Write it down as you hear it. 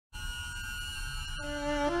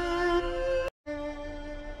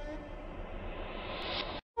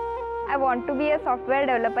want to be a software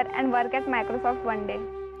developer and work at Microsoft one day.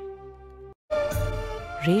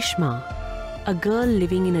 Reshma, a girl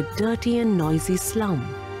living in a dirty and noisy slum.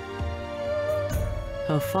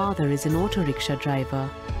 Her father is an auto rickshaw driver.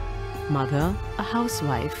 Mother, a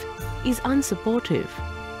housewife, is unsupportive.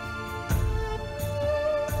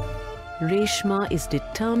 Reshma is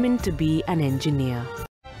determined to be an engineer.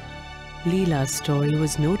 Leela's story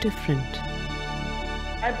was no different.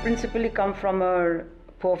 I principally come from a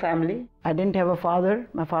poor family. I didn't have a father.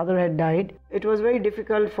 My father had died. It was very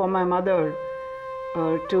difficult for my mother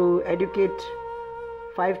to educate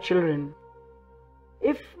 5 children.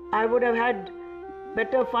 If I would have had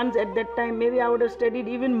better funds at that time, maybe I would have studied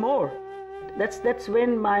even more. That's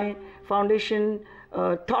when my foundation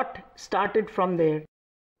thought started from there.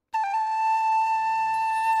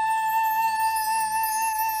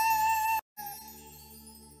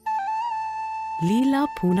 Leela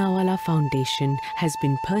Poonawalla Foundation has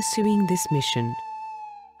been pursuing this mission.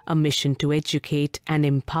 A mission to educate and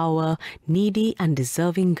empower needy and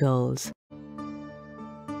deserving girls.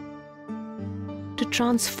 To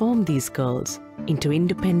transform these girls into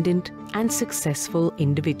independent and successful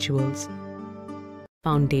individuals.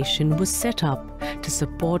 Foundation was set up to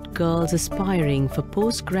support girls aspiring for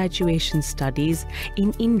post-graduation studies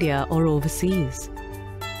in India or overseas.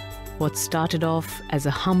 What started off as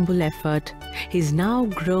a humble effort is now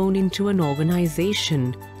grown into an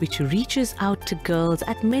organization which reaches out to girls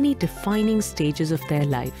at many defining stages of their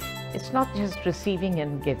life. It's not just receiving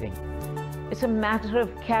and giving. It's a matter of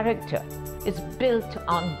character. It's built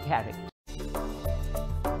on character.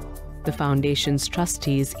 The foundation's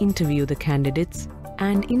trustees interview the candidates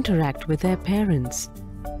and interact with their parents.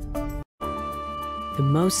 The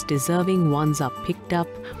most deserving ones are picked up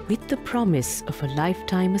with the promise of a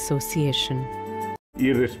lifetime association.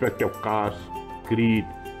 Irrespective of caste, creed,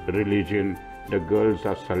 religion, the girls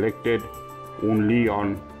are selected only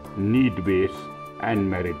on need base and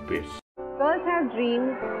merit base. Girls have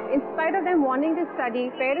dreams. In spite of them wanting to study,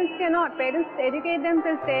 parents cannot. Parents educate them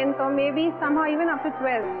till 10th or maybe somehow even up to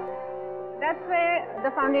 12th. That's where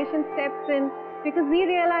the foundation steps in, because we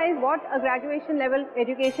realize what a graduation level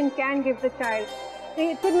education can give the child.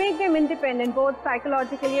 It could make them independent, both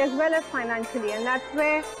psychologically as well as financially, and that's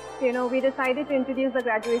where, we decided to introduce the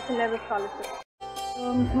graduation level scholarship.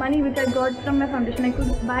 Money which I got from my foundation, I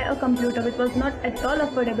could buy a computer which was not at all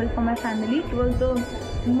affordable for my family. It was the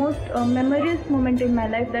most memorable moment in my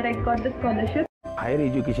life that I got the scholarship. Higher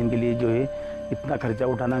education के लिए जो है इतना खर्चा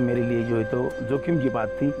उठाना मेरे लिए जो है तो जोखिम की बात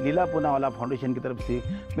थी। लीला पूनावाला फाउंडेशन की तरफ से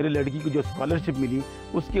मेरी लड़की को जो स्कॉलरशिप मिली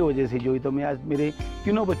उसकी वजह से जो है तो मैं आज मेरे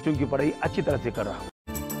तीनों बच्चों की पढ़ाई अच्छी तरह से कर रहा हूँ।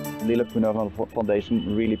 Leela Poonawalla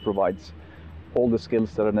Foundation really provides all the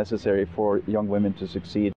skills that are necessary for young women to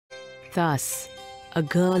succeed. Thus, a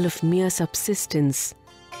girl of mere subsistence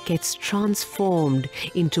gets transformed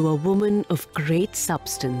into a woman of great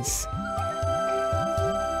substance.